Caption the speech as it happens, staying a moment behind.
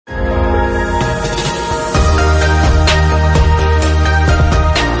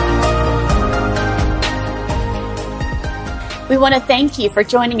want to thank you for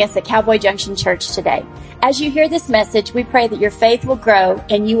joining us at Cowboy Junction Church today. As you hear this message, we pray that your faith will grow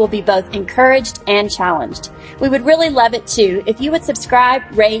and you will be both encouraged and challenged. We would really love it too if you would subscribe,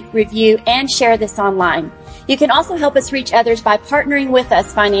 rate, review, and share this online. You can also help us reach others by partnering with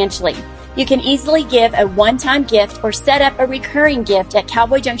us financially. You can easily give a one-time gift or set up a recurring gift at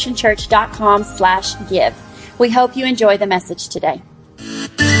cowboyjunctionchurch.com/give. We hope you enjoy the message today.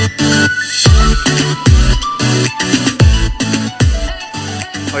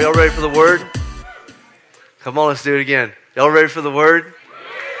 Are y'all ready for the word? Come on, let's do it again. Y'all ready for the word?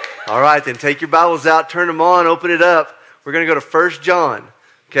 All right, then take your Bibles out, turn them on, open it up. We're going to go to 1 John.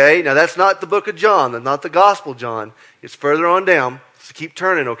 Okay, now that's not the book of John, that's not the Gospel John. It's further on down, so keep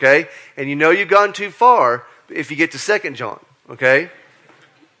turning, okay? And you know you've gone too far if you get to 2 John, okay?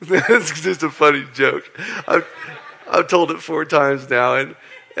 That's just a funny joke. I've told it 4 times now, and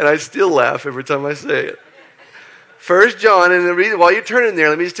I still laugh every time I say it. 1 John, and the reason, while you're turning there,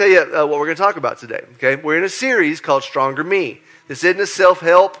 let me just tell you what we're going to talk about today. Okay, we're in a series called Stronger Me. This isn't a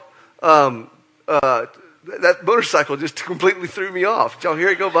self-help. That motorcycle just completely threw me off. Did y'all hear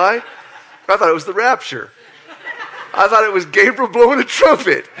it go by? I thought it was the rapture. I thought it was Gabriel blowing a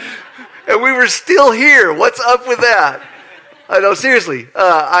trumpet, and we were still here. What's up with that? No, seriously.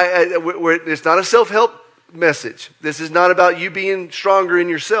 It's not a self-help message. This is not about you being stronger in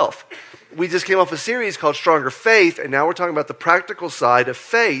yourself. We just came off a series called Stronger Faith, and now we're talking about the practical side of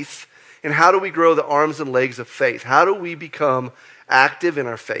faith and how do we grow the arms and legs of faith? How do we become active in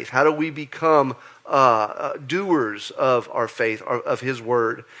our faith? How do we become doers of our faith, of His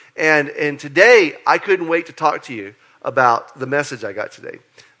Word? And today, I couldn't wait to talk to you about the message I got today.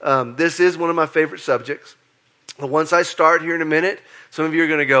 This is one of my favorite subjects. But once I start here in a minute, some of you are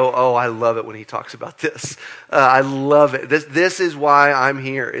going to go, oh, I love it when he talks about this. I love it. This is why I'm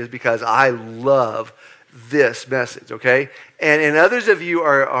here, is because I love this message, okay? And others of you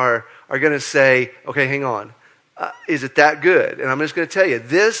are going to say, okay, hang on. Is it that good? And I'm just going to tell you,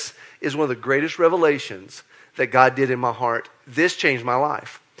 this is one of the greatest revelations that God did in my heart. This changed my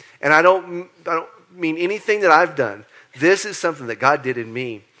life. And I don't mean anything that I've done. This is something that God did in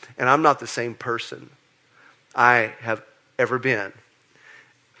me, and I'm not the same person I have ever been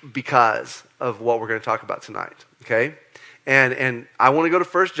because of what we're going to talk about tonight, okay? And I want to go to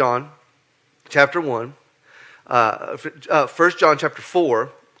 1 John chapter 1, 1 John chapter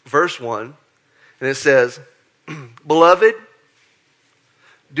 4, verse 1, and it says, Beloved,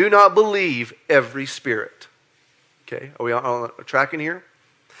 do not believe every spirit. Okay, are we on a track in here?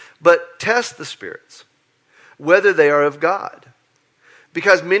 But test the spirits, whether they are of God.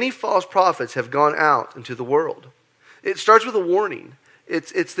 Because many false prophets have gone out into the world. It starts with a warning.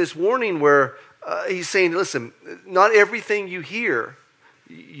 It's this warning where he's saying, listen, not everything you hear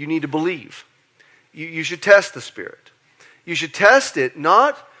you need to believe. You should test the Spirit. You should test it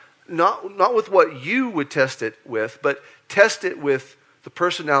not with what you would test it with, but test it with the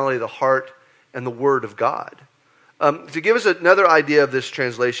personality, the heart, and the Word of God. To give us another idea of this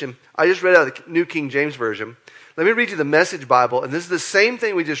translation, I just read out of the New King James Version. Let me read you the Message Bible, and this is the same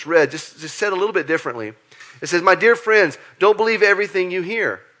thing we just read, just said a little bit differently. It says, My dear friends, don't believe everything you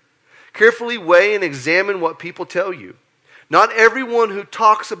hear. Carefully weigh and examine what people tell you. Not everyone who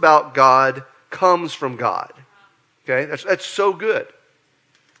talks about God comes from God. Okay, that's so good.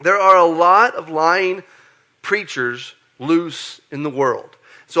 There are a lot of lying preachers loose in the world.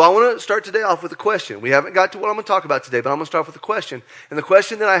 So I want to start today off with a question. We haven't got to what I'm going to talk about today, but I'm going to start with a question. And the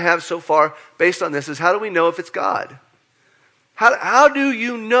question that I have so far based on this is, how do we know if it's God? How do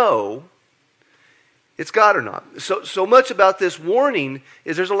you know it's God or not? So much about this warning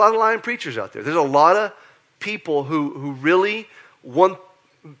is there's a lot of lying preachers out there. There's a lot of people who really want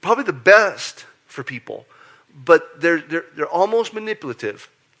probably the best for people, but they're almost manipulative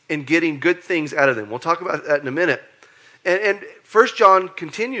in getting good things out of them. We'll talk about that in a minute. And 1 John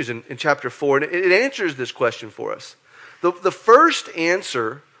continues in chapter 4, and it answers this question for us. The first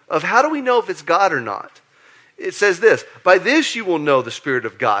answer of how do we know if it's God or not, it says this, by this you will know the Spirit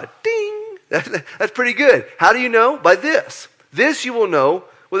of God. Ding! That's pretty good. How do you know? By this. This you will know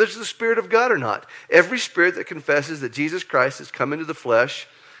whether it's the Spirit of God or not. Every spirit that confesses that Jesus Christ has come in the flesh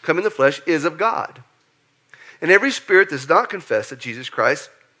is of God. And every spirit that does not confess that Jesus Christ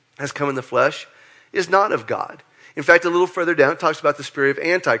has come in the flesh is not of God. In fact, a little further down, it talks about the spirit of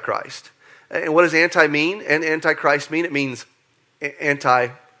Antichrist. And what does anti mean and Antichrist mean? It means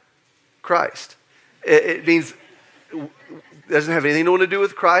anti-Christ. It means it doesn't have anything to do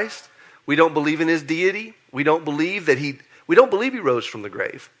with Christ. We don't believe in his deity. We don't believe that he rose from the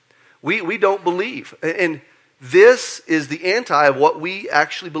grave. We don't believe. And this is the anti of what we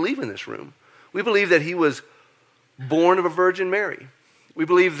actually believe in this room. We believe that he was born of a Virgin Mary. We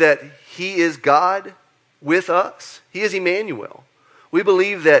believe that he is God with us. He is Emmanuel. We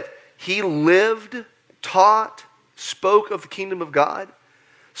believe that he lived, taught, spoke of the kingdom of God,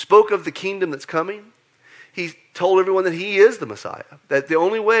 spoke of the kingdom that's coming. He told everyone that he is the Messiah, that the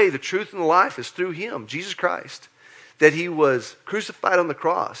only way, the truth, and the life is through him, Jesus Christ, that he was crucified on the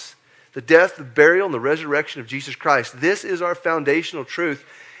cross, the death, the burial, and the resurrection of Jesus Christ. This is our foundational truth.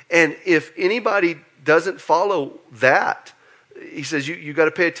 And if anybody doesn't follow that, he says you got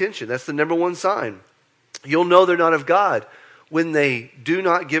to pay attention. That's the number one sign. You'll know they're not of God when they do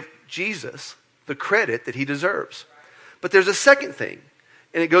not give Jesus the credit that he deserves. But there's a second thing,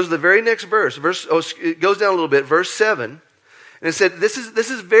 and it goes to the very next verse. It goes down a little bit, verse 7. And it said, this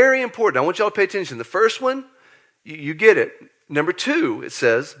is very important. I want y'all to pay attention. The first one, you get it. Number 2, it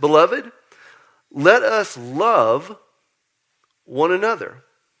says, beloved, let us love one another.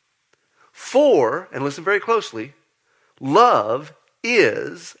 For, and listen very closely, love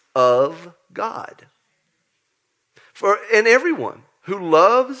is of God. And everyone who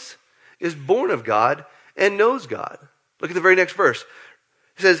loves is born of God and knows God. Look at the very next verse.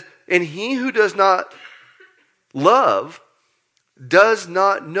 It says, and he who does not love does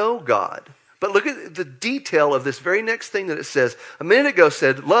not know God. But look at the detail of this very next thing that it says. A minute ago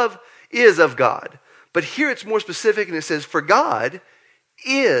said, love is of God. But here it's more specific, and it says, for God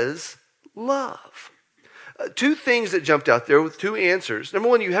is love. 2 things that jumped out there with 2 answers. Number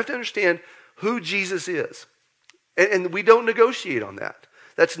 1, you have to understand who Jesus is. And we don't negotiate on that.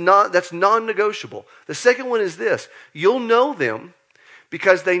 That's non-negotiable. The second one is this. You'll know them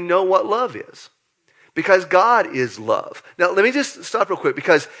because they know what love is. Because God is love. Now, let me just stop real quick,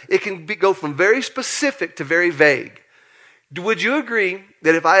 because it can go from very specific to very vague. Would you agree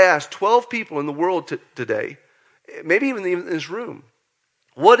that if I asked 12 people in the world today, maybe even in this room,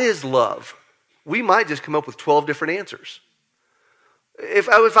 what is love? We might just come up with 12 different answers. If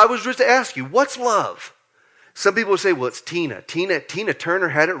I was just to ask you, what's love? Some people would say, well, it's Tina. Tina Turner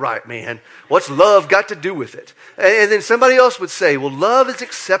had it right, man. What's love got to do with it? And then somebody else would say, well, love is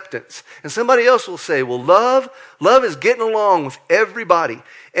acceptance. And somebody else will say, well, love is getting along with everybody.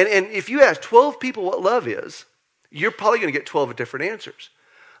 And if you ask 12 people what love is, you're probably going to get 12 different answers.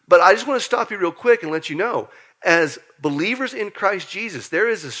 But I just want to stop you real quick and let you know, as believers in Christ Jesus, there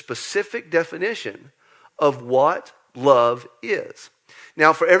is a specific definition of what love is.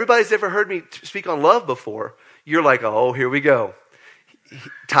 Now, for everybody who's ever heard me speak on love before, you're like, oh, here we go.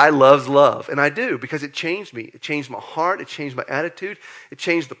 Ty loves love. And I do, because it changed me. It changed my heart. It changed my attitude. It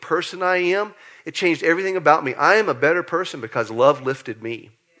changed the person I am. It changed everything about me. I am a better person because love lifted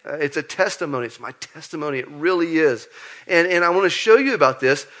me. It's a testimony. It's my testimony. It really is. And I want to show you about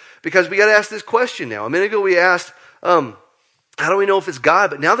this because we got to ask this question now. A minute ago we asked, how do we know if it's God?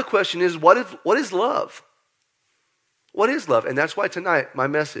 But now the question is, what is love? What is love? And that's why tonight, my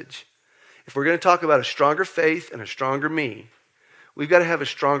message, if we're going to talk about a stronger faith and a stronger me, we've got to have a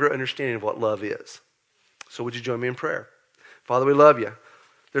stronger understanding of what love is. So would you join me in prayer? Father, we love you.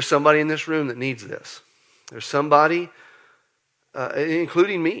 There's somebody in this room that needs this. There's somebody,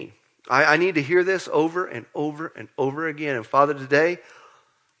 including me. I need to hear this over and over and over again. And Father, today,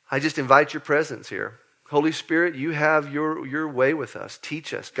 I just invite your presence here. Holy Spirit, you have your way with us.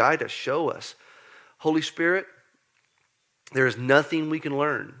 Teach us, guide us, show us. Holy Spirit, there is nothing we can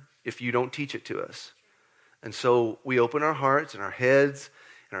learn if you don't teach it to us. And so we open our hearts and our heads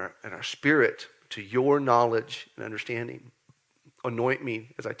and our spirit to your knowledge and understanding. Anoint me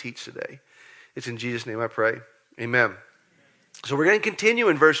as I teach today. It's in Jesus' name I pray. Amen. So we're going to continue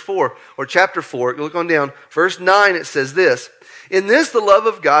in verse 4, or chapter 4. Look on down. Verse 9, it says this. In this, the love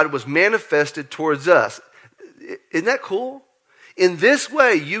of God was manifested towards us. Isn't that cool? In this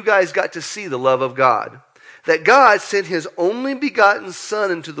way, you guys got to see the love of God. That God sent his only begotten Son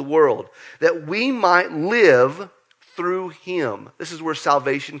into the world, that we might live through him. This is where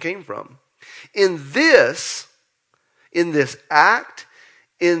salvation came from. In this act,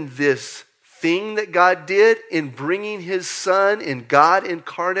 in this thing that God did, in bringing his Son, in God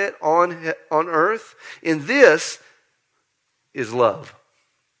incarnate on earth, in this is love.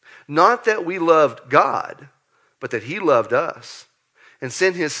 Not that we loved God, but that he loved us and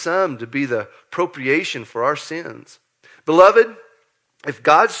sent his Son to be the propitiation for our sins. Beloved, if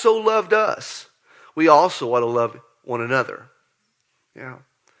God so loved us, we also ought to love one another. Yeah.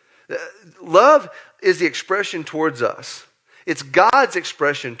 Love is the expression towards us. It's God's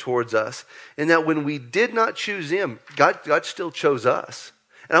expression towards us, in that when we did not choose him, God still chose us.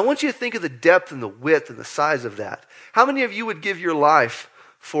 And I want you to think of the depth and the width and the size of that. How many of you would give your life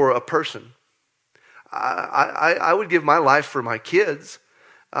for a person? I would give my life for my kids.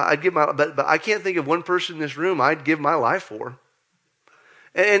 but I can't think of one person in this room I'd give my life for.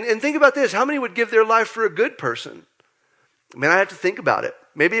 And think about this. How many would give their life for a good person? Man, I have to think about it.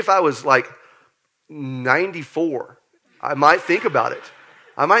 Maybe if I was like 94, I might think about it.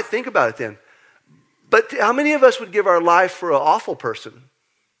 I might think about it then. But how many of us would give our life for an awful person?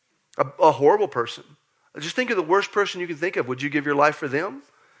 A horrible person? Just think of the worst person you can think of. Would you give your life for them?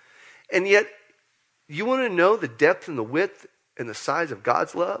 And yet, you want to know the depth and the width and the size of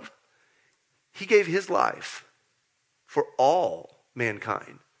God's love? He gave his life for all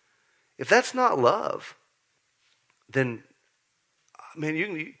mankind. If that's not love, then,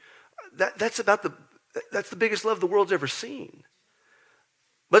 man, that's the biggest love the world's ever seen.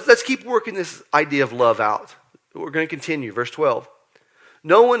 Let's keep working this idea of love out. We're going to continue. Verse 12.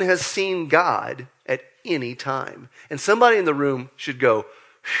 No one has seen God at any time. And somebody in the room should go,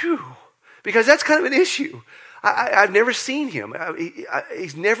 phew, because that's kind of an issue. I've never seen him.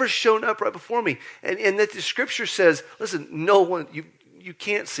 He's never shown up right before me. And that the scripture says, listen, no one, you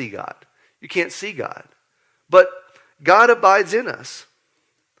can't see God. You can't see God. But God abides in us.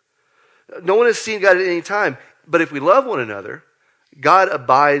 No one has seen God at any time. But if we love one another, God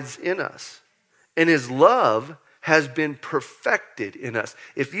abides in us. And his love has been perfected in us.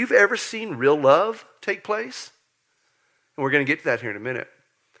 If you've ever seen real love take place, and we're going to get to that here in a minute,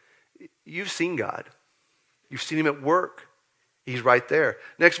 you've seen God. You've seen him at work. He's right there.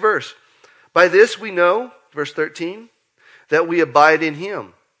 Next verse. By this we know, verse 13, that we abide in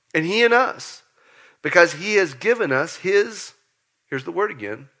him, and he in us, because he has given us his, here's the word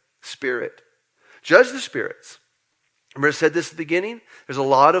again, Spirit. Judge the spirits. Remember I said this at the beginning? There's a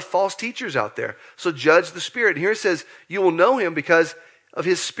lot of false teachers out there. So judge the Spirit. And here it says, you will know him because of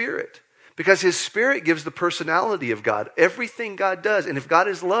his Spirit. Because his Spirit gives the personality of God. Everything God does. And if God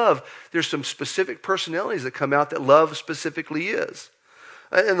is love, there's some specific personalities that come out that love specifically is.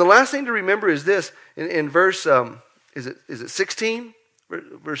 And the last thing to remember is this. In verse, is it 16?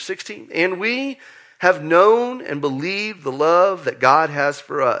 Verse 16. And we have known and believed the love that God has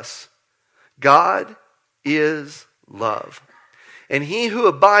for us. God is love. And he who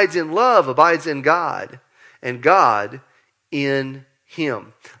abides in love abides in God, and God in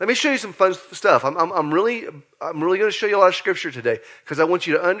him. Let me show you some fun stuff. I'm really going to show you a lot of scripture today because I want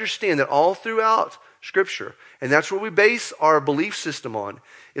you to understand that all throughout scripture, and that's where we base our belief system on,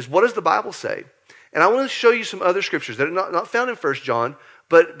 is what does the Bible say? And I want to show you some other scriptures that are not found in 1 John,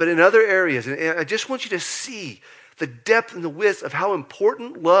 but in other areas. And I just want you to see the depth and the width of how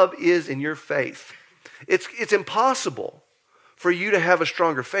important love is in your faith. It's impossible for you to have a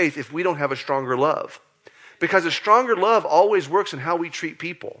stronger faith if we don't have a stronger love. Because a stronger love always works in how we treat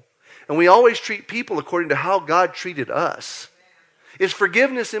people. And we always treat people according to how God treated us. Is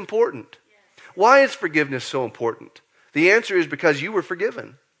forgiveness important? Why is forgiveness so important? The answer is because you were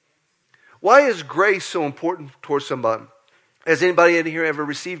forgiven. Why is grace so important towards somebody? Has anybody in here ever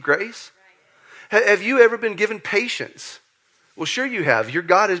received grace? Have you ever been given patience? Well, sure you have. Your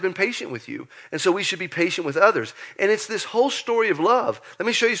God has been patient with you. And so we should be patient with others. And it's this whole story of love. Let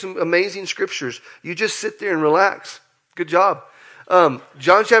me show you some amazing scriptures. You just sit there and relax. Good job. John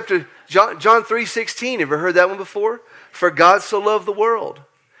 3:16. Have you ever heard that one before? For God so loved the world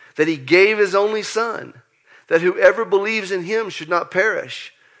that he gave his only son, that whoever believes in him should not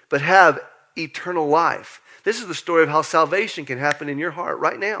perish, but have eternal life. This is the story of how salvation can happen in your heart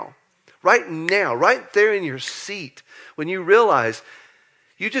right now. Right now, right there in your seat, when you realize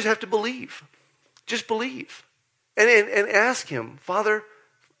you just have to believe. Just believe. And ask him, Father,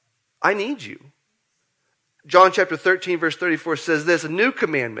 I need you. John chapter 13, verse 34 says this, a new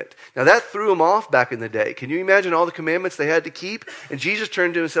commandment. Now that threw them off back in the day. Can you imagine all the commandments they had to keep? And Jesus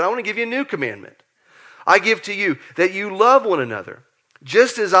turned to him and said, I want to give you a new commandment. I give to you that you love one another,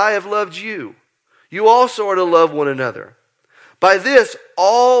 just as I have loved you. You also are to love one another. By this,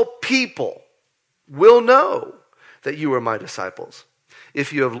 all people will know that you are my disciples,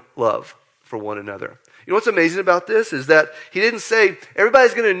 if you have love for one another. You know what's amazing about this is that he didn't say,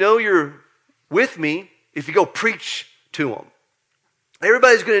 everybody's going to know you're with me if you go preach to them.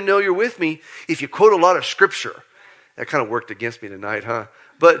 Everybody's going to know you're with me if you quote a lot of scripture. That kind of worked against me tonight, huh?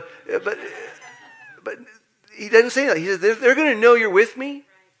 But he doesn't say that. He says, they're going to know you're with me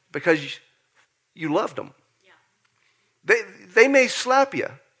because you loved them. They may slap you.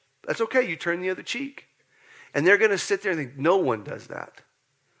 That's okay. You turn the other cheek. And they're going to sit there and think, no one does that.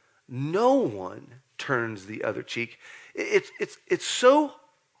 No one turns the other cheek. It's so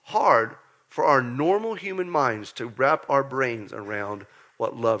hard for our normal human minds to wrap our brains around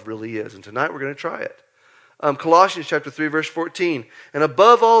what love really is. And tonight we're going to try it. Colossians chapter 3, verse 14. And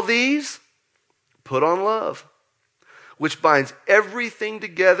above all these, put on love, which binds everything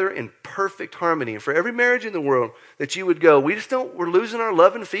together in perfect harmony. And for every marriage in the world that you would go, we're losing our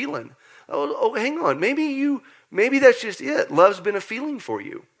love and feeling. Oh, hang on. Maybe that's just it. Love's been a feeling for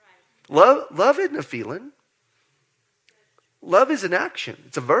you. Love isn't a feeling. Love is an action.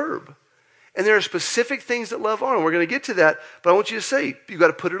 It's a verb. And there are specific things that love are, and we're going to get to that, but I want you to say, you've got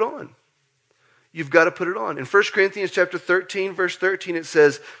to put it on. You've got to put it on. In 1 Corinthians chapter 13, verse 13, it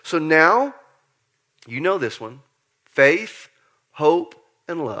says, so now, you know this one, faith, hope,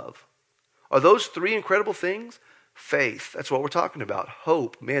 and love. Are those three incredible things? Faith, that's what we're talking about.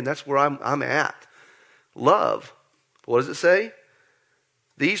 Hope, man, that's where I'm at. Love, what does it say?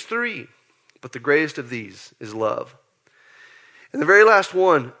 These three, but the greatest of these is love. And the very last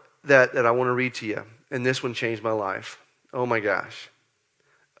one that I want to read to you, and this one changed my life. Oh my gosh.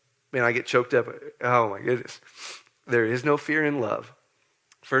 Man, I get choked up. Oh my goodness. There is no fear in love.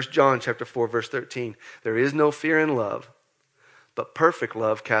 1 John chapter 4, verse 13. There is no fear in love, but perfect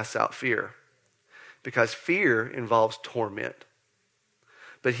love casts out fear, because fear involves torment.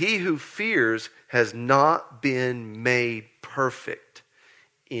 But he who fears has not been made perfect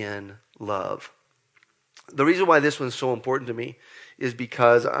in love. The reason why this one's so important to me is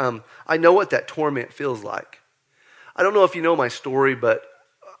because I know what that torment feels like. I don't know if you know my story, but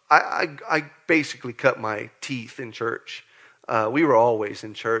I basically cut my teeth in church. We were always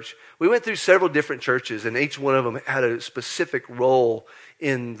in church. We went through several different churches, and each one of them had a specific role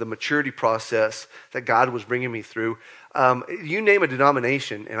in the maturity process that God was bringing me through. You name a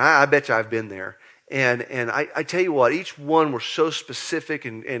denomination, and I bet you I've been there. And I tell you what, each one were so specific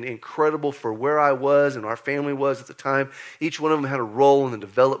and incredible for where I was and our family was at the time. Each one of them had a role in the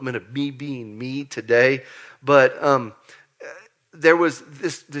development of me being me today. But there was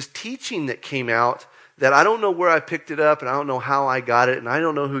this teaching that came out that I don't know where I picked it up, and I don't know how I got it, and I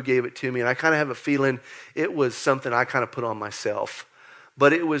don't know who gave it to me. And I kind of have a feeling it was something I kind of put on myself.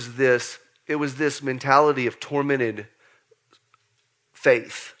 But it was this mentality of tormented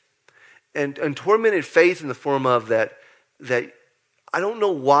faith. And tormented faith in the form of that I don't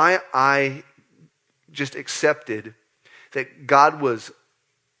know why I just accepted that God was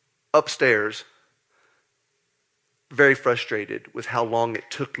upstairs very frustrated with how long it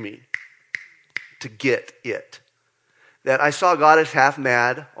took me to get it. That I saw God as half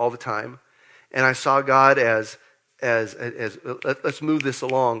mad all the time, and I saw God as let's move this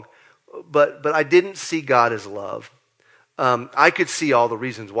along, but I didn't see God as love. I could see all the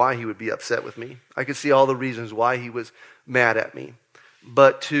reasons why he would be upset with me. I could see all the reasons why he was mad at me.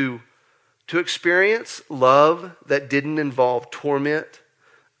 But to experience love that didn't involve torment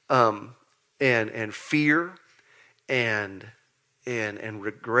and fear and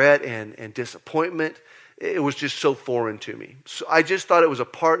regret and disappointment, it was just so foreign to me. So I just thought it was a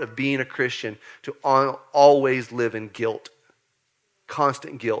part of being a Christian to always live in guilt,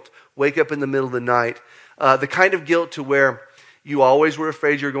 constant guilt. Wake up in the middle of the night. The kind of guilt to where you always were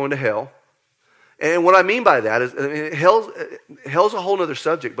afraid you're going to hell. And what I mean by that is, hell's a whole other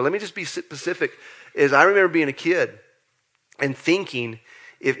subject, but let me just be specific, is I remember being a kid and thinking,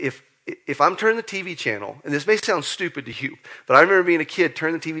 if I'm turning the TV channel, and this may sound stupid to you, but I remember being a kid,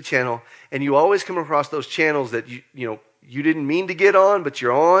 turn the TV channel, and you always come across those channels that you didn't mean to get on, but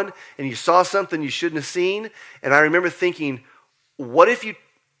you're on, and you saw something you shouldn't have seen. And I remember thinking, what if you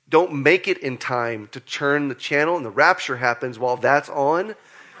don't make it in time to turn the channel and the rapture happens while that's on?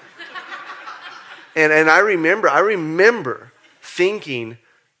 and I remember thinking,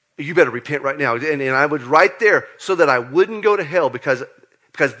 you better repent right now. And I was right there so that I wouldn't go to hell, because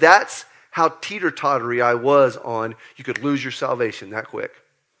that's how teeter-tottery I was on you could lose your salvation that quick.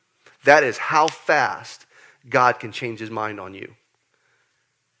 That is how fast God can change his mind on you.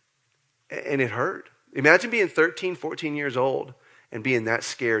 And it hurt. Imagine being 13, 14 years old and being that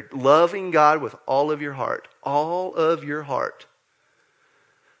scared, loving God with all of your heart.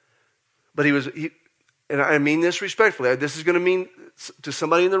 But and I mean this respectfully. This is going to mean to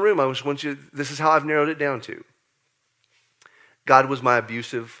somebody in the room, this is how I've narrowed it down to. God was my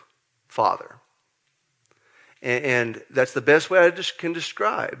abusive father. And that's the best way I just can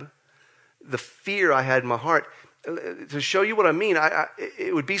describe the fear I had in my heart. To show you what I mean,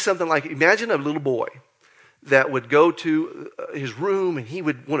 it would be something like, imagine a little boy that would go to his room and he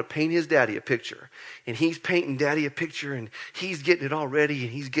would want to paint his daddy a picture. And he's painting daddy a picture and he's getting it all ready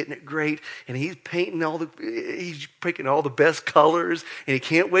and he's getting it great. And he's picking all the best colors and he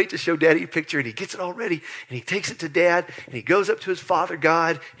can't wait to show daddy a picture, and he gets it all ready and he takes it to dad and he goes up to his father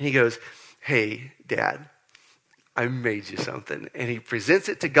God and he goes, "Hey, Dad, I made you something." And he presents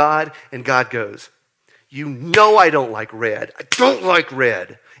it to God, and God goes, "You know I don't like red. I don't like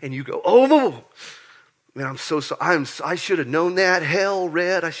red." And you go, "Oh, Man, I should have known that. Hell,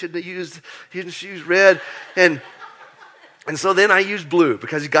 red. I shouldn't have used red. And so then I used blue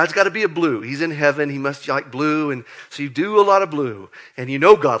because God's got to be a blue. He's in heaven. He must like blue. And so you do a lot of blue. And you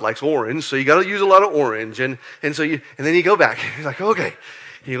know God likes orange, so you got to use a lot of orange. And then you go back. You're like, okay.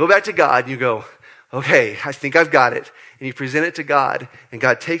 And you go back to God and you go, okay, I think I've got it. And you present it to God. And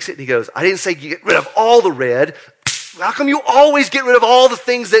God takes it and he goes, I didn't say get rid of all the red. How come you always get rid of all the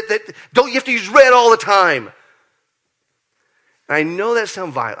things that don't you have to use red all the time? And I know that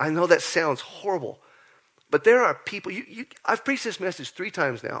sounds violent. I know that sounds horrible. But there are people, I've preached this message 3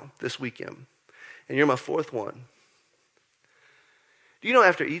 times now this weekend. And you're my 4th one. Do you know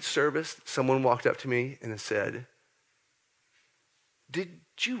after each service, someone walked up to me and said, did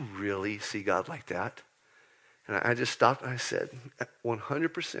you really see God like that? And I just stopped and I said,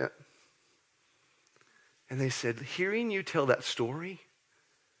 100%. And they said, hearing you tell that story,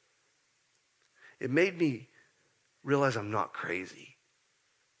 it made me realize I'm not crazy.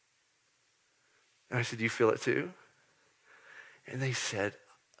 And I said, do you feel it too? And they said,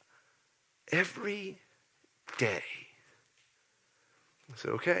 every day. I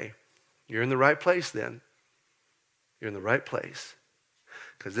said, okay, you're in the right place then. You're in the right place.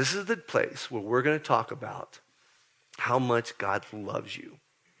 Because this is the place where we're going to talk about how much God loves you.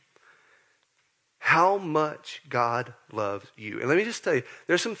 How much God loves you. And let me just tell you,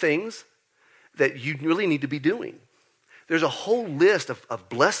 there's some things that you really need to be doing. There's a whole list of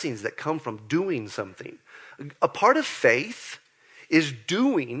blessings that come from doing something. A part of faith is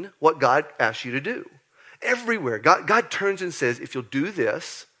doing what God asks you to do. Everywhere, God turns and says, if you'll do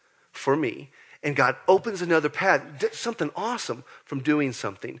this for me, and God opens another path, something awesome from doing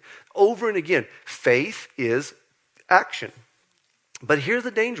something. Over and again, faith is action. But here's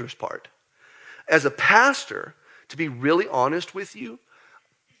the dangerous part. As a pastor, to be really honest with you,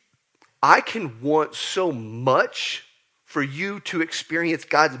 I can want so much for you to experience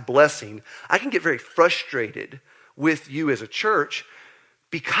God's blessing. I can get very frustrated with you as a church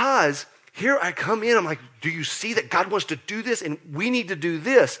because here I come in, I'm like, do you see that God wants to do this and we need to do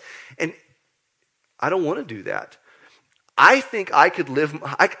this? And I don't want to do that. I think I could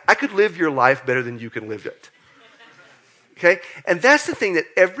live your life better than you can live it. Okay? And that's the thing that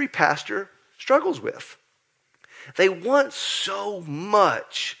every pastor struggles with. They want so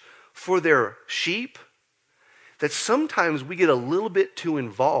much for their sheep that sometimes we get a little bit too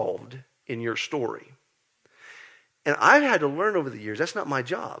involved in your story. And I've had to learn over the years, that's not my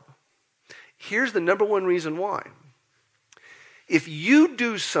job. Here's the number one reason why. If you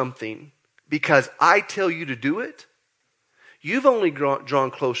do something because I tell you to do it, you've only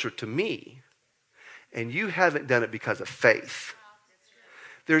drawn closer to me, and you haven't done it because of faith.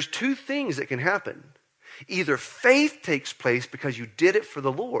 There's 2 things that can happen. Either faith takes place because you did it for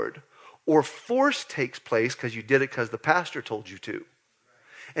the Lord, or force takes place because you did it because the pastor told you to.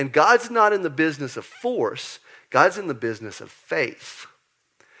 And God's not in the business of force. God's in the business of faith.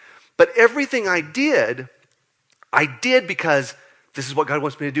 But everything I did because this is what God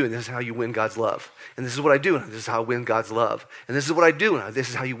wants me to do, and this is how you win God's love. And this is what I do, and this is how I win God's love. And this is what I do, and this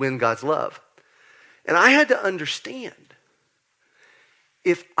is how you win God's love. And I had to understand,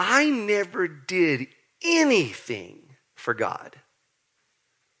 if I never did anything for God,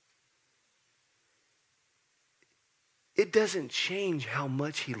 it doesn't change how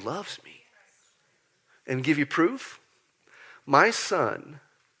much he loves me. And give you proof, my son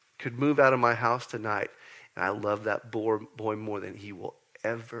could move out of my house tonight, and I love that boy more than he will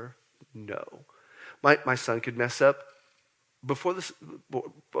ever know. My son could mess up before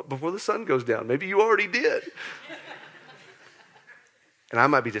the sun goes down. Maybe you already did. And I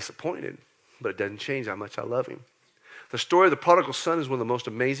might be disappointed, but it doesn't change how much I love him. The story of the prodigal son is one of the most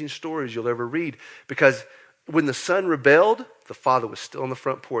amazing stories you'll ever read, because when the son rebelled, the father was still on the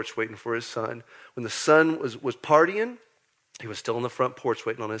front porch waiting for his son. When the son was partying, he was still on the front porch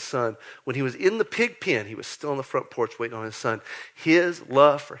waiting on his son. When he was in the pig pen, he was still on the front porch waiting on his son. His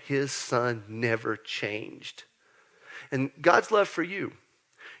love for his son never changed. And God's love for you.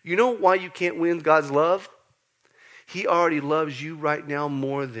 You know why you can't win God's love? He already loves you right now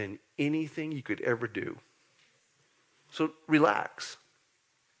more than anything you could ever do. So relax.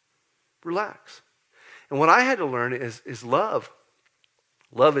 Relax. And what I had to learn is love.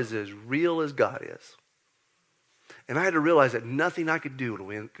 Love is as real as God is. And I had to realize that nothing I could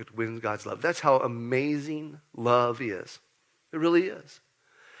do could win God's love. That's how amazing love is. It really is.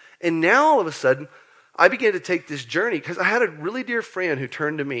 And now all of a sudden, I began to take this journey because I had a really dear friend who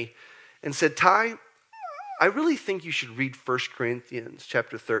turned to me and said, Ty, I really think you should read 1 Corinthians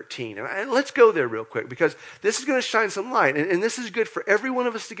chapter 13. And let's go there real quick because this is going to shine some light. And this is good for every one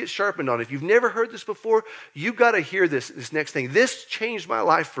of us to get sharpened on. If you've never heard this before, you've got to hear this next thing. This changed my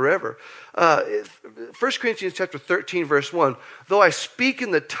life forever. 1 Corinthians chapter 13, verse 1. Though I speak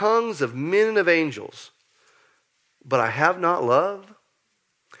in the tongues of men and of angels, but I have not love,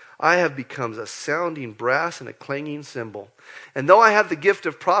 I have become a sounding brass and a clanging cymbal. And though I have the gift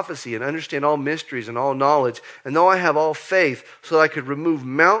of prophecy and understand all mysteries and all knowledge, and though I have all faith so that I could remove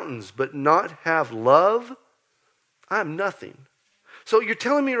mountains but not have love, I am nothing. So you're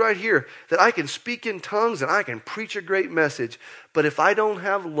telling me right here that I can speak in tongues and I can preach a great message, but if I don't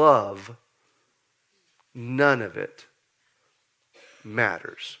have love, none of it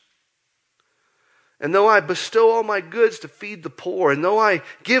matters. And though I bestow all my goods to feed the poor, and though I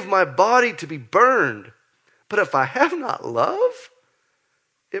give my body to be burned, but if I have not love,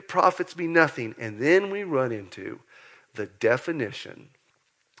 it profits me nothing. And then we run into the definition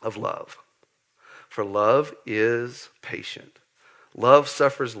of love. For love is patient. Love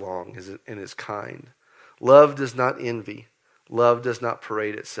suffers long and is kind. Love does not envy. Love does not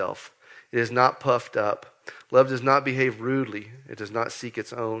parade itself. It is not puffed up. Love does not behave rudely. It does not seek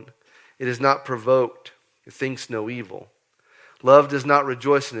its own. It is not provoked. It thinks no evil. Love does not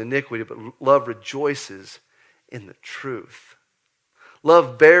rejoice in iniquity, but love rejoices in the truth.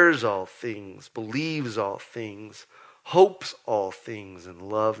 Love bears all things, believes all things, hopes all things, and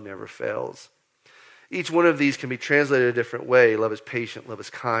love never fails. Each one of these can be translated a different way. Love is patient. Love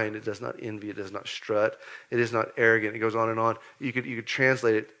is kind. It does not envy. It does not strut. It is not arrogant. It goes on and on. You could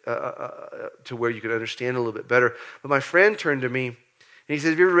translate it to where you could understand it a little bit better. But my friend turned to me and he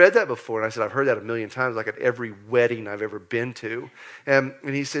said, have you ever read that before? And I said, I've heard that a million times, like at every wedding I've ever been to. And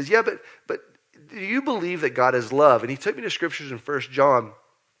he says, yeah, but do you believe that God is love? And he took me to scriptures in 1 John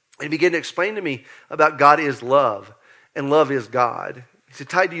and he began to explain to me about God is love and love is God. He said,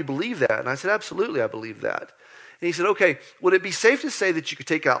 Ty, do you believe that? And I said, absolutely, I believe that. And he said, okay, would it be safe to say that you could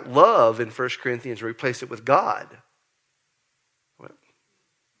take out love in 1 Corinthians and replace it with God? I went,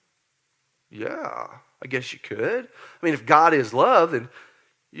 yeah, I guess you could. I mean, if God is love, then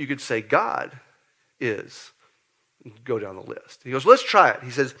you could say God is. Go down the list. He goes, let's try it.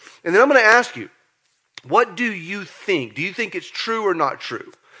 He says, and then I'm going to ask you, what do you think? Do you think it's true or not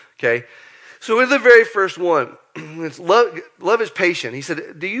true? Okay. So in the very first one, it's love is patient. He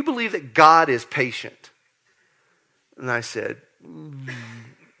said, do you believe that God is patient? And I said,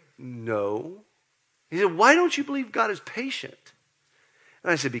 no. He said, why don't you believe God is patient?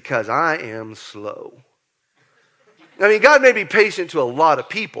 And I said, because I am slow. I mean, God may be patient to a lot of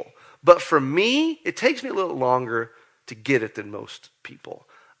people, but for me, it takes me a little longer to get it than most people.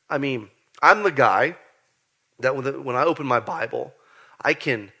 I mean, I'm the guy that when I open my Bible, I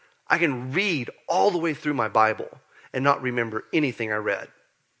can read all the way through my Bible and not remember anything I read.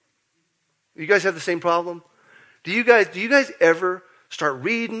 You guys have the same problem? Do you guys ever start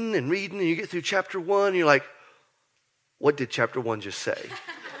reading and you get through chapter 1 and you're like, what did chapter 1 just say?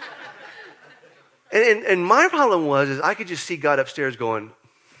 And my problem is I could just see God upstairs going,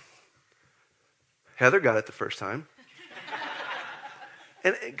 Heather got it the first time.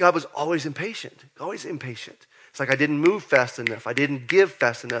 And God was always impatient, always impatient. It's like I didn't move fast enough. I didn't give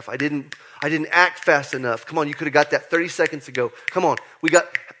fast enough. I didn't act fast enough. Come on, you could have got that 30 seconds ago. Come on,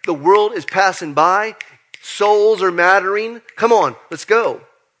 the world is passing by. Souls are mattering. Come on, let's go.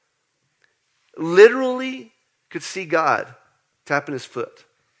 Literally could see God tapping his foot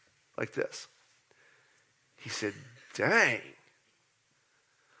like this. He said, dang.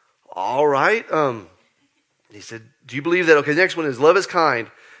 All right. He said, do you believe that? Okay, the next one is love is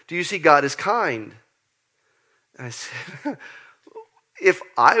kind. Do you see God as kind? And I said, if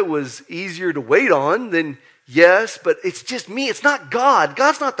I was easier to wait on, then yes, but it's just me. It's not God.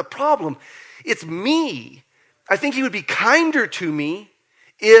 God's not the problem. It's me. I think he would be kinder to me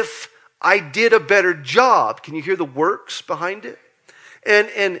if I did a better job. Can you hear the works behind it?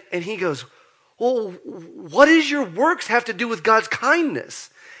 And he goes, well, what does your works have to do with God's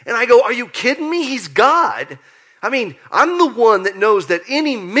kindness? And I go, are you kidding me? He's God. I mean, I'm the one that knows that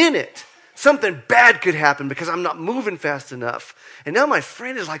any minute something bad could happen because I'm not moving fast enough. And now my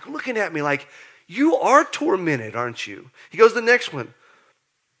friend is like looking at me like, you are tormented, aren't you? He goes, the next one.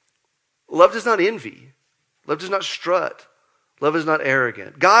 Love does not envy. Love does not strut. Love is not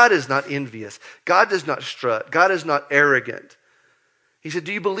arrogant. God is not envious. God does not strut. God is not arrogant. He said,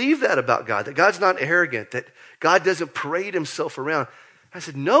 do you believe that about God? That God's not arrogant, that God doesn't parade himself around? I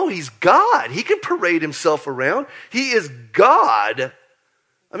said, no, he's God. He can parade himself around. He is God.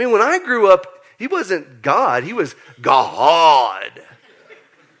 I mean, when I grew up, he wasn't God. He was God.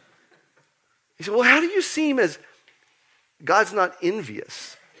 He said, well, how do you seem as God's not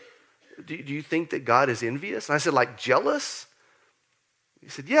envious? Do you think that God is envious? And I said, like jealous? He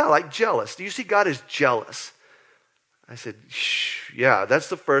said, yeah, like jealous. Do you see God as jealous? I said, yeah, that's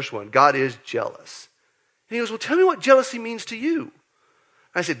the first one. God is jealous. And he goes, well, tell me what jealousy means to you.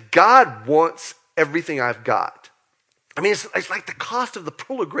 I said, God wants everything I've got. I mean, it's like the cost of the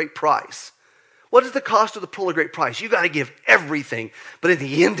pearl of great price. What is the cost of the pearl of great price? You got to give everything, but in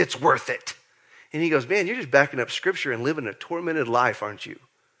the end, it's worth it. And he goes, man, you're just backing up Scripture and living a tormented life, aren't you?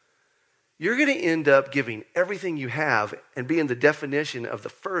 You're going to end up giving everything you have and being the definition of the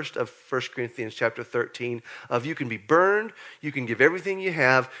first of 1 Corinthians chapter 13 of you can be burned, you can give everything you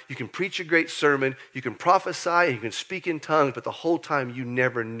have, you can preach a great sermon, you can prophesy, and you can speak in tongues, but the whole time you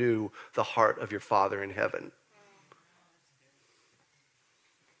never knew the heart of your Father in heaven.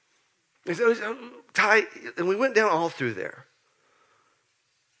 And so, Ty, and we went down all through there.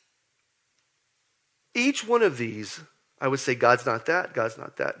 Each one of these, I would say, God's not that, God's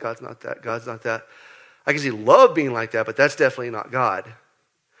not that, God's not that, God's not that. I can see love being like that, but that's definitely not God.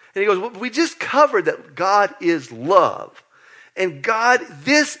 And he goes, well, we just covered that God is love. And God,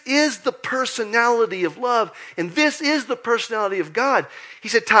 this is the personality of love, and this is the personality of God. He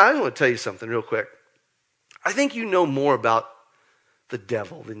said, Ty, I want to tell you something real quick. I think you know more about the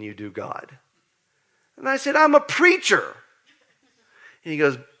devil than you do God. And I said, I'm a preacher. And he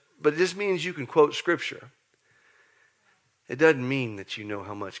goes, but this means you can quote Scripture. It doesn't mean that you know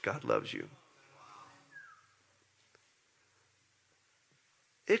how much God loves you.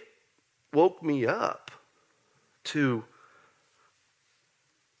 It woke me up to,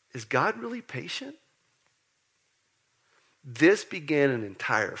 is God really patient? This began an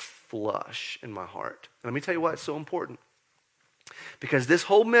entire flush in my heart. And let me tell you why it's so important. Because this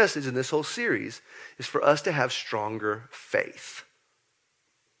whole message and this whole series is for us to have stronger faith.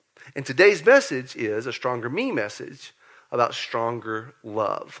 And today's message is a Stronger Me message about stronger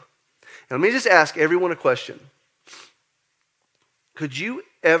love. And let me just ask everyone a question. Could you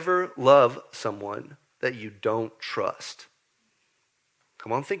ever love someone that you don't trust?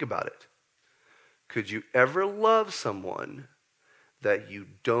 Come on, think about it. Could you ever love someone that you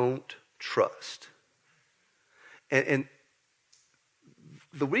don't trust? And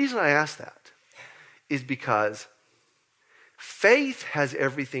the reason I ask that is because faith has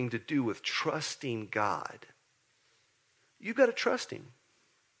everything to do with trusting God. You've got to trust Him.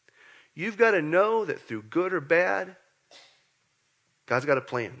 You've got to know that through good or bad, God's got a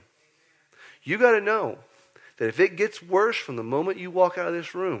plan. You've got to know that if it gets worse from the moment you walk out of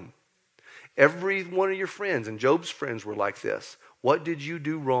this room, every one of your friends, and Job's friends were like this. What did you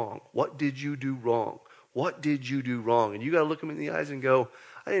do wrong? What did you do wrong? What did you do wrong? And you got to look them in the eyes and go,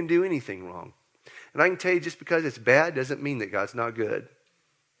 I didn't do anything wrong. And I can tell you, just because it's bad doesn't mean that God's not good.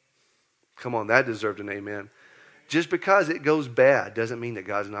 Come on, that deserved an amen. Just because it goes bad doesn't mean that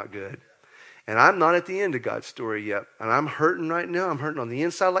God's not good. And I'm not at the end of God's story yet. And I'm hurting right now. I'm hurting on the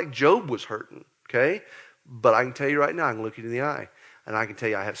inside like Job was hurting. Okay? But I can tell you right now, I can look you in the eye. And I can tell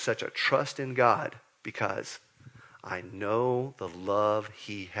you I have such a trust in God because I know the love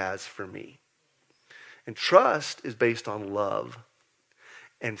He has for me. And trust is based on love.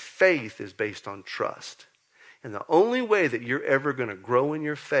 And faith is based on trust. And the only way that you're ever going to grow in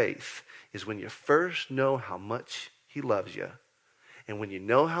your faith is when you first know how much He loves you. And when you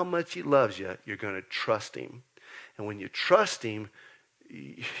know how much He loves you, you're going to trust Him. And when you trust Him,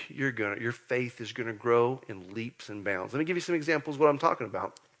 your faith is going to grow in leaps and bounds. Let me give you some examples of what I'm talking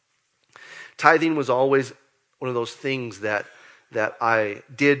about. Tithing was always one of those things that I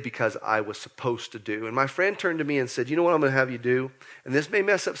did because I was supposed to do. And my friend turned to me and said, you know what I'm going to have you do? And this may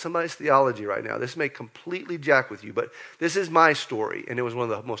mess up somebody's theology right now. This may completely jack with you, but this is my story. And it was one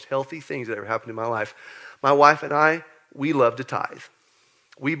of the most healthy things that ever happened in my life. My wife and I, we love to tithe.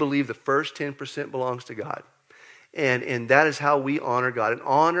 We believe the first 10% belongs to God. And that is how we honor God. And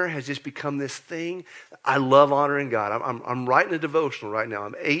honor has just become this thing. I love honoring God. I'm writing a devotional right now.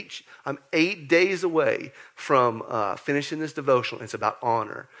 I'm 8 days away from finishing this devotional. It's about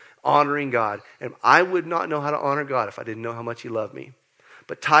honor, honoring God. And I would not know how to honor God if I didn't know how much He loved me.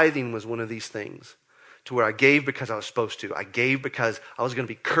 But tithing was one of these things to where I gave because I was supposed to. I gave because I was going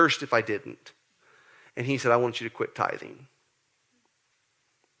to be cursed if I didn't. And He said, I want you to quit tithing.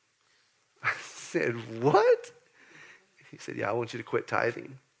 I said, what? He said, yeah, I want you to quit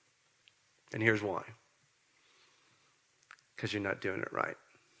tithing. And here's why. Because you're not doing it right.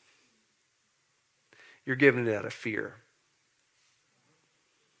 You're giving it out of fear.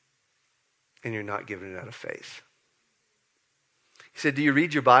 And you're not giving it out of faith. He said, do you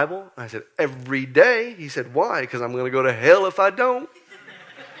read your Bible? I said, every day. He said, why? Because I'm going to go to hell if I don't.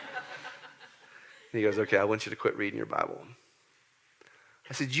 he goes, okay, I want you to quit reading your Bible.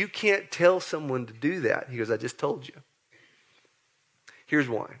 I said, you can't tell someone to do that. He goes, I just told you. Here's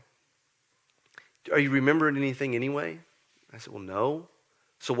why. Are you remembering anything anyway? I said, well, no.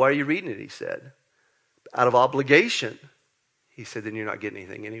 So why are you reading it, he said. Out of obligation. He said, then you're not getting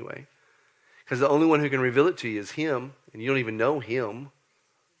anything anyway. Because the only one who can reveal it to you is him, and you don't even know him.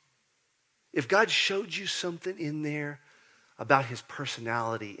 If God showed you something in there about his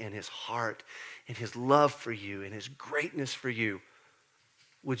personality and his heart and his love for you and his greatness for you,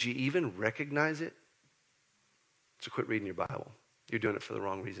 would you even recognize it? So quit reading your Bible. You're doing it for the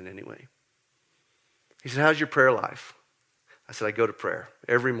wrong reason anyway. He said, how's your prayer life? I said, I go to prayer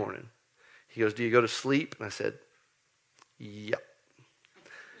every morning. He goes, do you go to sleep? And I said, yep.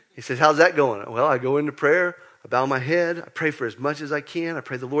 He says, how's that going? Well, I go into prayer, I bow my head, I pray for as much as I can, I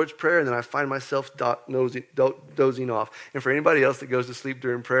pray the Lord's Prayer, and then I find myself dozing off. And for anybody else that goes to sleep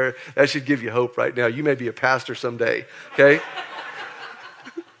during prayer, that should give you hope right now. You may be a pastor someday, okay?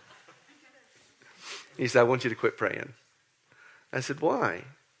 He said, I want you to quit praying. I said, why?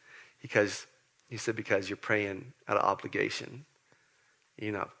 He said, because you're praying out of obligation.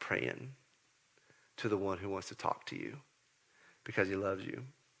 You're not praying to the one who wants to talk to you because he loves you.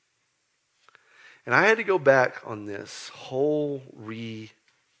 And I had to go back on this whole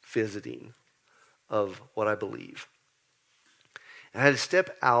revisiting of what I believe. And I had to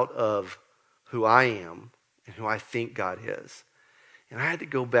step out of who I am and who I think God is. And I had to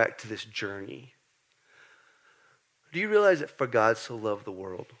go back to this journey. Do you realize that for God so loved the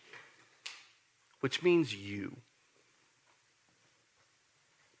world, which means you,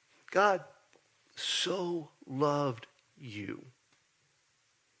 God so loved you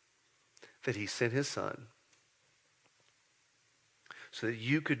that he sent his son so that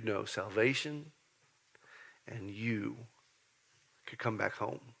you could know salvation and you could come back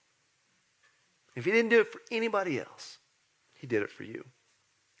home. If he didn't do it for anybody else, he did it for you.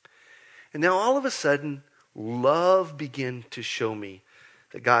 And now all of a sudden, love began to show me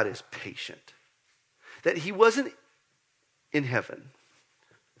that God is patient. That he wasn't in heaven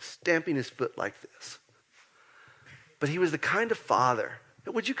stamping his foot like this. But he was the kind of father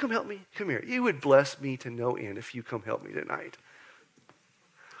that, would you come help me? Come here. You would bless me to no end if you come help me tonight.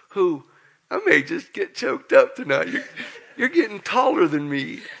 Who, I may just get choked up tonight. You're getting taller than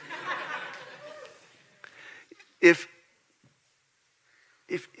me. If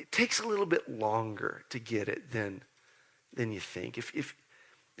it takes a little bit longer to get it than you think. If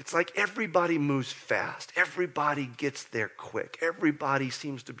it's like everybody moves fast. Everybody gets there quick. Everybody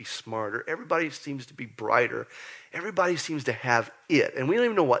seems to be smarter. Everybody seems to be brighter. Everybody seems to have it. And we don't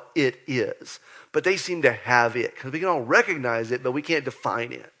even know what it is. But they seem to have it. Because we can all recognize it, but we can't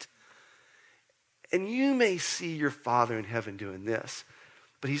define it. And you may see your Father in heaven doing this.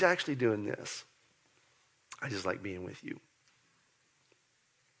 But he's actually doing this. I just like being with you.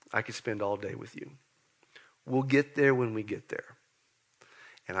 I could spend all day with you. We'll get there when we get there.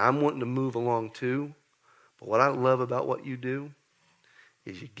 And I'm wanting to move along too. But what I love about what you do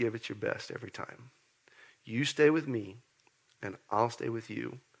is you give it your best every time. You stay with me, and I'll stay with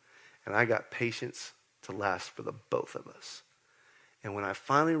you. And I got patience to last for the both of us. And when I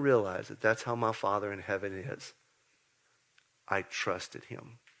finally realized that that's how my Father in heaven is, I trusted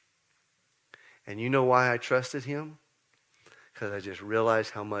him. And you know why I trusted him? Because I just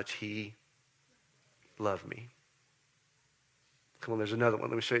realized how much he loved me. Come on, there's another one.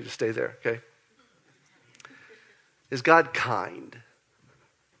 Let me show you. Just stay there, okay? Is God kind?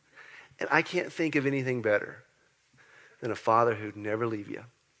 And I can't think of anything better than a father who'd never leave you.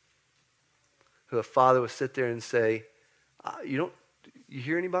 Who a father would sit there and say, you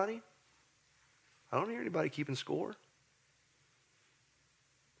hear anybody? I don't hear anybody keeping score.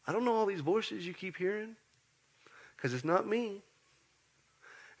 I don't know all these voices you keep hearing. Because it's not me.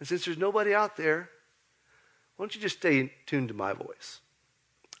 And since there's nobody out there, why don't you just stay tuned to my voice?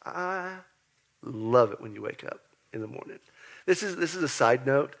 I love it when you wake up in the morning. This is a side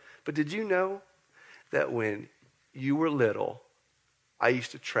note, but did you know that when you were little, I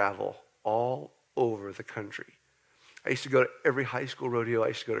used to travel all over the country. I used to go to every high school rodeo. I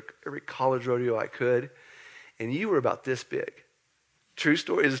used to go to every college rodeo I could. And you were about this big. True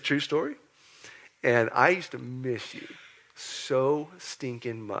story. Is it a true story? And I used to miss you so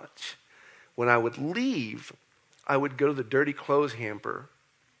stinking much. When I would leave, I would go to the dirty clothes hamper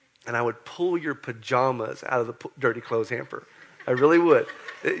and I would pull your pajamas out of the dirty clothes hamper. I really would.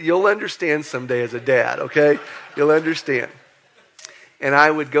 You'll understand someday as a dad, okay? You'll understand. And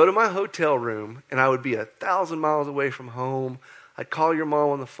I would go to my hotel room and I would be 1,000 miles away from home. I'd call your mom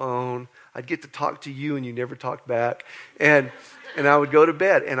on the phone. I'd get to talk to you and you never talked back. And I would go to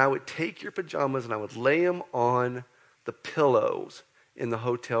bed and I would take your pajamas and I would lay them on the pillows in the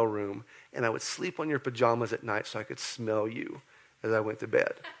hotel room. And I would sleep on your pajamas at night so I could smell you as I went to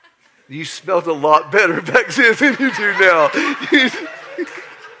bed. You smelled a lot better back then than you do now.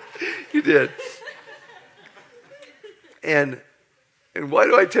 You did. And why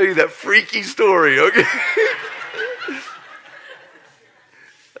do I tell you that freaky story, okay?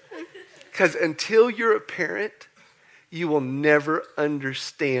 Because until you're a parent, you will never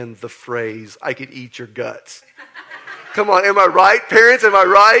understand the phrase, I could eat your guts. Come on, am I right, parents? Am I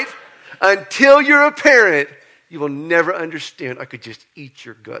right? Until you're a parent, you will never understand, I could just eat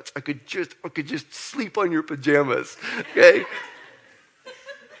your guts. I could just sleep on your pajamas, okay?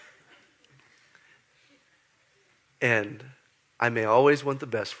 And I may always want the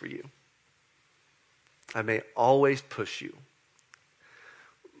best for you. I may always push you.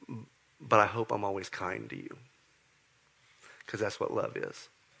 But I hope I'm always kind to you. Because that's what love is.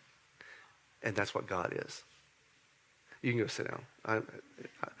 And that's what God is. You can go sit down.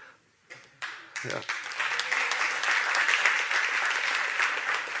 Yeah.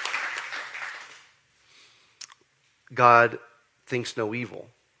 God thinks no evil,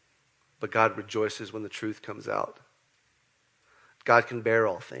 but God rejoices when the truth comes out. God can bear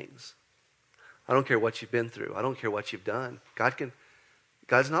all things. I don't care what you've been through. I don't care what you've done. God's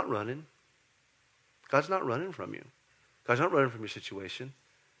not running. God's not running from you. God's not running from your situation.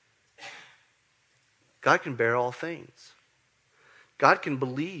 God can bear all things. God can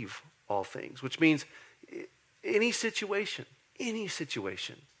believe all things, which means any situation,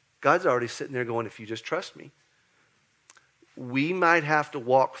 God's already sitting there going, if you just trust me. We might have to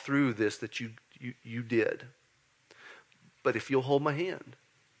walk through this that you did. But if you'll hold my hand,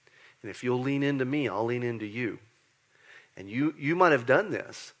 and if you'll lean into me, I'll lean into you. And you might have done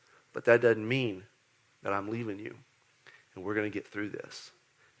this, but that doesn't mean that I'm leaving you. And we're going to get through this.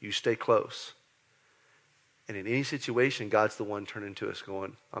 You stay close. And in any situation, God's the one turning to us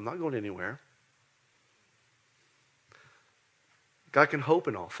going, I'm not going anywhere. God can hope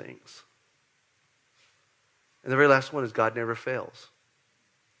in all things. And the very last one is God never fails.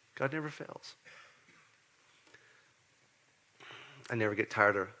 God never fails. I never get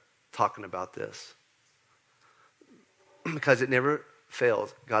tired of talking about this. Because it never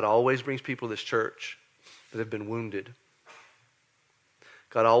fails. God always brings people to this church that have been wounded.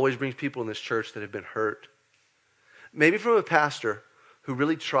 God always brings people in this church that have been hurt. Maybe from a pastor who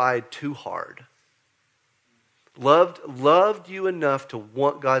really tried too hard. Loved you enough to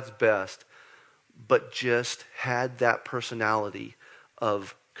want God's best, but just had that personality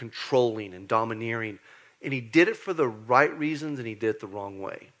of controlling and domineering. And he did it for the right reasons, and he did it the wrong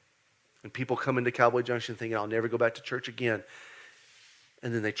way. And people come into Cowboy Junction thinking, I'll never go back to church again.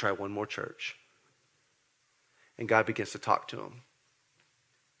 And then they try one more church. And God begins to talk to them.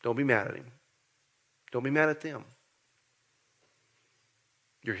 Don't be mad at him. Don't be mad at them.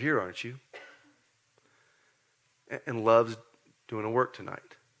 You're here, aren't you? And love's doing a work tonight.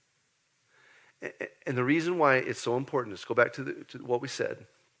 And the reason why it's so important is, go back to what we said.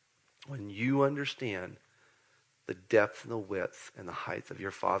 When you understand the depth and the width and the height of your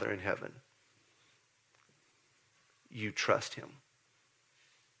Father in heaven, you trust him.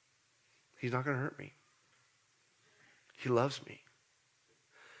 He's not going to hurt me. He loves me.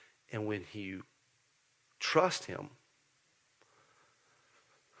 And when you trust him,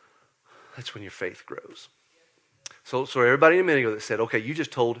 that's when your faith grows. So everybody a minute ago that said, okay, you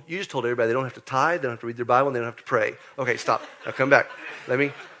just told everybody they don't have to tithe, they don't have to read their Bible, and they don't have to pray. Okay, stop. Now come back.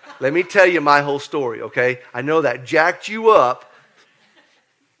 Let me tell you my whole story, okay? I know that jacked you up.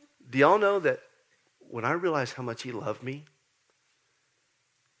 Do y'all know that when I realized how much he loved me,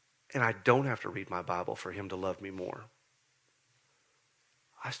 and I don't have to read my Bible for him to love me more,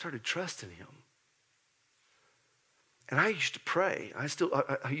 I started trusting him. And I used to pray. I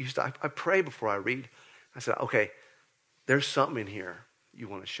pray before I read. I said, okay, there's something in here you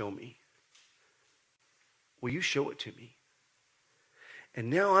want to show me. Will you show it to me? And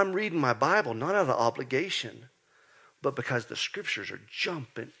now I'm reading my Bible, not out of obligation, but because the scriptures are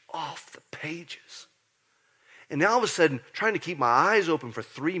jumping off the pages. And now all of a sudden, trying to keep my eyes open for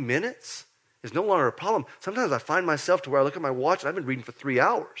 3 minutes is no longer a problem. Sometimes I find myself to where I look at my watch and I've been reading for 3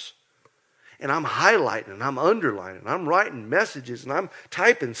 hours. And I'm highlighting and I'm underlining and I'm writing messages and I'm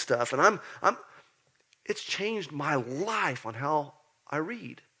typing stuff and it's changed my life on how I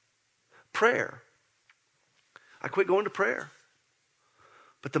read. Prayer. I quit going to prayer.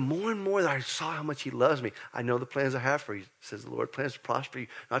 But the more and more that I saw how much he loves me, I know the plans I have for you, says the Lord. Plans to prosper you,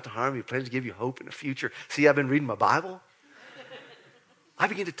 not to harm you. Plans to give you hope in the future. See, I've been reading my Bible. I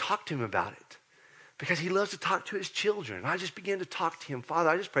began to talk to him about it because he loves to talk to his children. I just began to talk to him.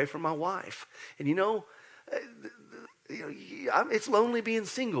 Father, I just pray for my wife. And it's lonely being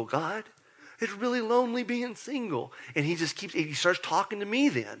single, God. It's really lonely being single. And he starts talking to me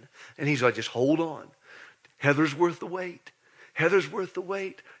then. And he's like, just hold on. Heather's worth the wait. Heather's worth the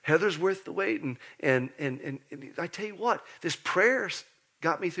wait. Heather's worth the wait. And I tell you what, this prayer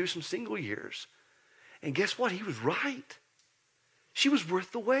got me through some single years. And guess what? He was right. She was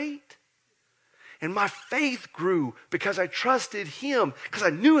worth the wait. And my faith grew because I trusted him, because I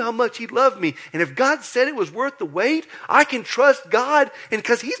knew how much he loved me. And if God said it was worth the wait, I can trust God, and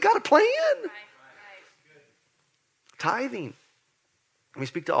because he's got a plan. Right. Tithing. Let me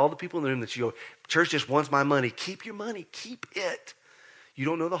speak to all the people in the room that you go, church just wants my money. Keep your money. Keep it. You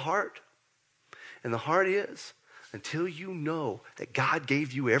don't know the heart. And the heart is, until you know that God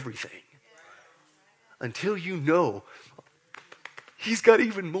gave you everything, until you know he's got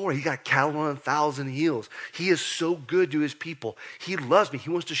even more. He got cattle on 1,000 hills. He is so good to his people. He loves me.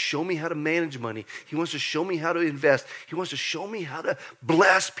 He wants to show me how to manage money. He wants to show me how to invest. He wants to show me how to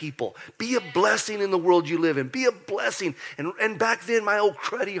bless people. Be a blessing in the world you live in. Be a blessing. And back then, my old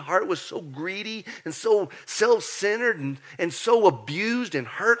cruddy heart was so greedy and so self-centered and so abused and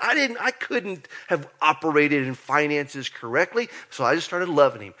hurt. I couldn't have operated in finances correctly. So I just started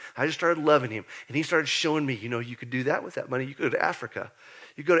loving him. And he started showing me, you could do that with that money. You could go to Africa.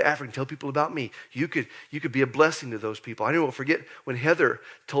 You go to Africa and tell people about me. You could be a blessing to those people. I never will forget when Heather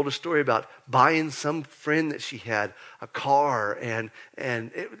told a story about buying some friend that she had a car, and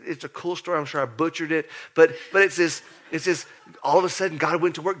it's a cool story. I'm sure I butchered it, but it's this. All of a sudden, God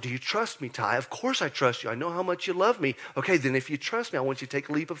went to work. Do you trust me, Ty? Of course I trust you. I know how much you love me. Okay, then if you trust me, I want you to take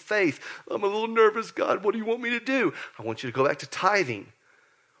a leap of faith. I'm a little nervous, God. What do you want me to do? I want you to go back to tithing.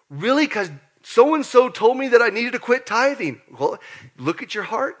 Really? Because so-and-so told me that I needed to quit tithing. Well, look at your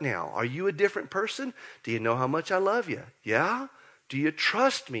heart now. Are you a different person? Do you know how much I love you? Yeah? Do you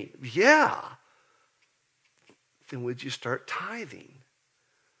trust me? Yeah. Then would you start tithing?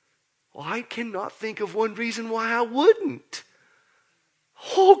 Well, I cannot think of one reason why I wouldn't.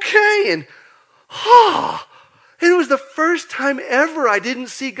 Okay. And it was the first time ever I didn't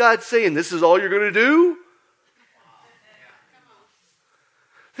see God saying, this is all you're going to do?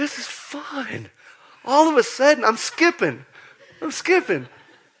 This is fun. All of a sudden, I'm skipping.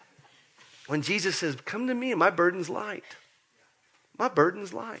 When Jesus says, come to me and my burden's light. My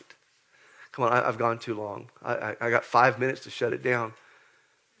burden's light. Come on, I've gone too long. I got 5 minutes to shut it down.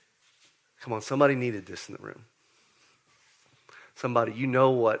 Come on, somebody needed this in the room. Somebody, you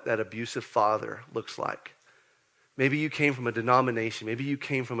know what that abusive father looks like. Maybe you came from a denomination. Maybe you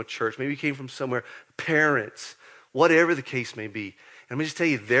came from a church. Maybe you came from somewhere. Parents, whatever the case may be. And let me just tell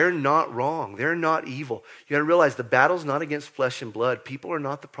you, they're not wrong. They're not evil. You got to realize the battle's not against flesh and blood. People are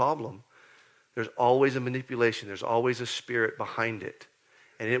not the problem. There's always a manipulation. There's always a spirit behind it.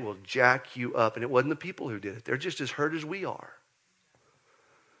 And it will jack you up. And it wasn't the people who did it. They're just as hurt as we are.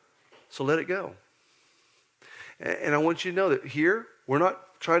 So let it go. And I want you to know that here, we're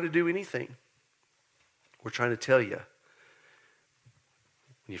not trying to do anything. We're trying to tell you,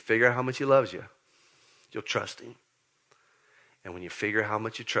 when you figure out how much he loves you, you'll trust him. And when you figure out how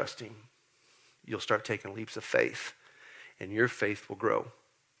much you trust him, you'll start taking leaps of faith. And your faith will grow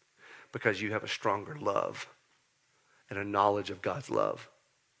because you have a stronger love and a knowledge of God's love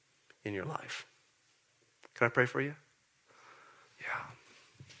in your life. Can I pray for you? Yeah.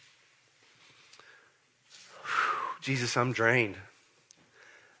 Jesus, I'm drained.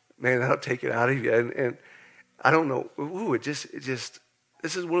 Man, that'll take it out of you. And I don't know. It just,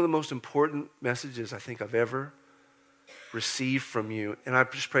 this is one of the most important messages I think I've ever received from you. And I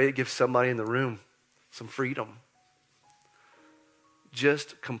just pray it gives somebody in the room some freedom.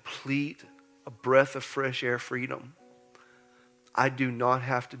 Just complete a breath of fresh air freedom. I do not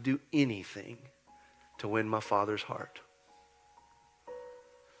have to do anything to win my Father's heart.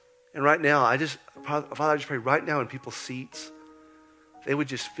 And right now, Father, I just pray right now in people's seats, they would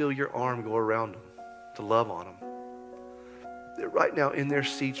just feel your arm go around them to love on them. They're right now in their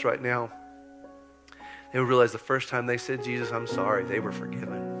seats right now, they would realize the first time they said, Jesus, I'm sorry, they were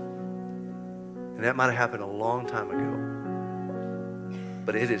forgiven. And that might have happened a long time ago.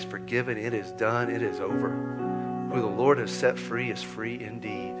 But it is forgiven, it is done, it is over. Who the Lord has set free is free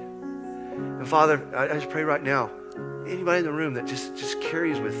indeed. And Father, I just pray right now, anybody in the room that just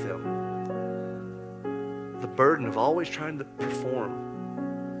carries with them the burden of always trying to perform.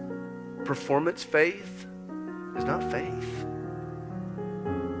 Performance faith is not faith.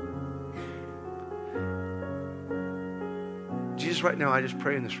 Jesus, right now, I just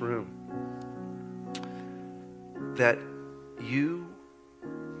pray in this room that you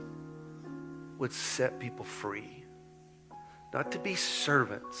would set people free. Not to be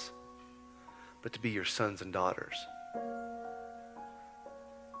servants, but to be your sons and daughters.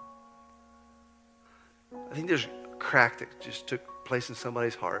 I think there's a crack that just took place in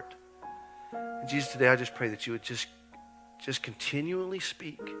somebody's heart. And Jesus, today I just pray that you would just continually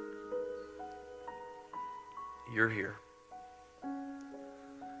speak. You're here.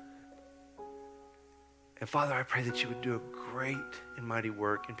 And Father, I pray that you would do a great and mighty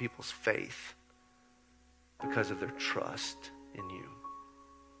work in people's faith because of their trust in you.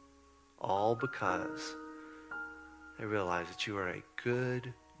 All because they realize that you are a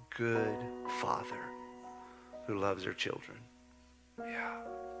good, good Father who loves their children. Yeah.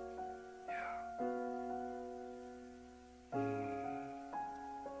 Yeah.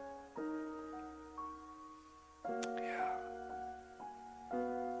 Yeah.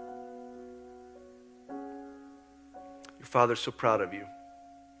 Your Father's so proud of you.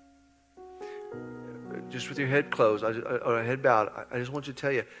 Just with your head closed, or head bowed, I just want you to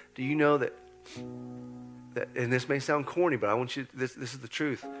tell you, do you know that, and this may sound corny, but I want you, this is the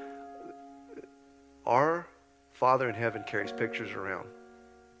truth. Our Father in heaven carries pictures around.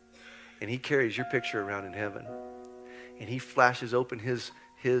 And he carries your picture around in heaven. And he flashes open his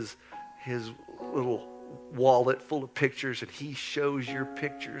little wallet full of pictures, and he shows your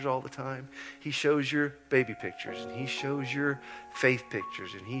pictures all the time. He shows your baby pictures, and he shows your faith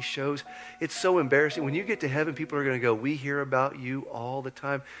pictures, and he shows, it's so embarrassing. When you get to heaven, people are going to go, we hear about you all the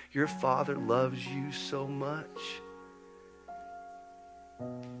time. Your Father loves you so much.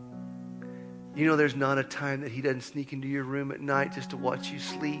 You know, there's not a time that he doesn't sneak into your room at night just to watch you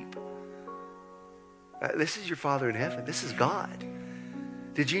sleep. This is your Father in heaven. This is God.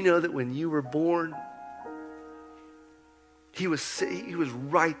 Did you know that when you were born, he was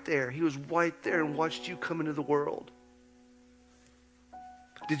right there. He was right there and watched you come into the world.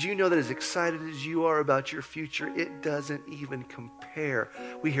 Did you know that as excited as you are about your future, it doesn't even compare?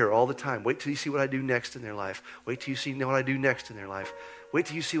 We hear all the time, wait till you see what I do next in their life. Wait till you see what I do next in their life. Wait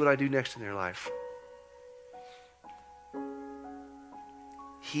till you see what I do next in their life.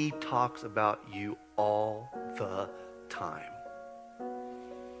 He talks about you all the time.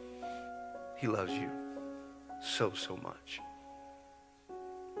 He loves you so, so much.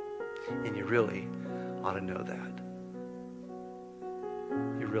 And you really ought to know that.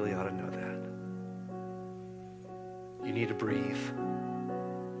 You really ought to know that. You need to breathe.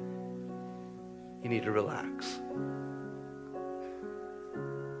 You need to relax.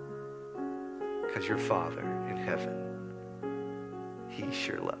 Because your Father in heaven, he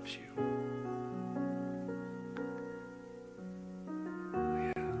sure loves you.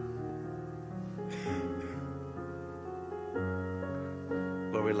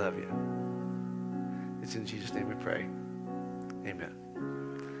 Lord, we love you. It's in Jesus' name we pray. Amen.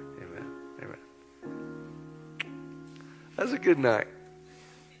 Amen. Amen. That's a good night.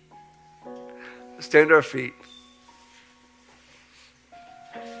 Let's stand to our feet.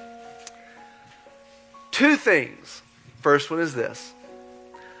 Two things. First one is this.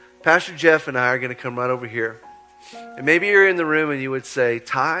 Pastor Jeff and I are going to come right over here. And maybe you're in the room and you would say,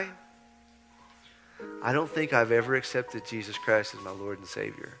 Ty, I don't think I've ever accepted Jesus Christ as my Lord and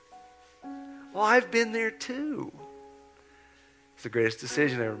Savior. Well, I've been there too. It's the greatest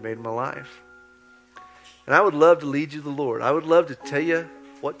decision I ever made in my life. And I would love to lead you to the Lord. I would love to tell you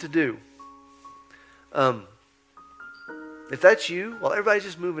what to do. If that's you, while everybody's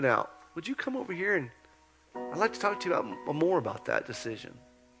just moving out, would you come over here and I'd like to talk to you more about that decision.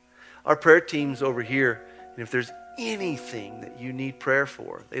 Our prayer team's over here, and if there's anything that you need prayer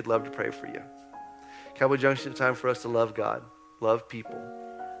for, they'd love to pray for you. Cowboy Junction, time for us to love God, love people.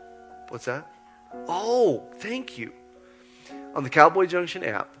 What's that? Oh, thank you. On the Cowboy Junction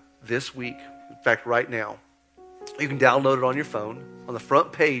app this week, in fact, right now, you can download it on your phone. On the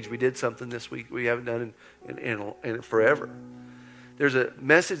front page, we did something this week we haven't done in forever. There's a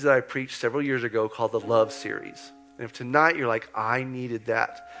message that I preached several years ago called the Love Series. And if tonight you're like, I needed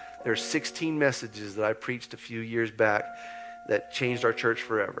that, there's 16 messages that I preached a few years back that changed our church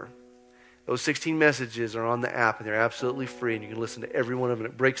forever. Those 16 messages are on the app, and they're absolutely free, and you can listen to every one of them.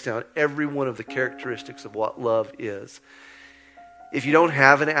 It breaks down every one of the characteristics of what love is. If you don't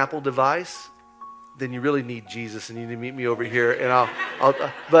have an Apple device, then you really need Jesus, and you need to meet me over here. And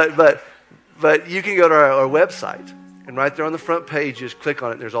but you can go to our website, and right there on the front page, just click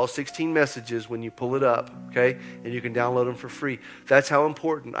on it. There's all 16 messages when you pull it up, okay? And you can download them for free. That's how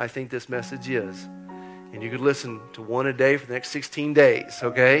important I think this message is. And you could listen to one a day for the next 16 days,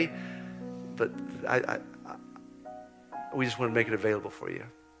 okay? But we just want to make it available for you.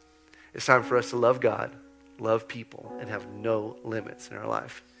 It's time for us to love God, love people, and have no limits in our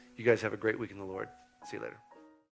life. You guys have a great week in the Lord. See you later.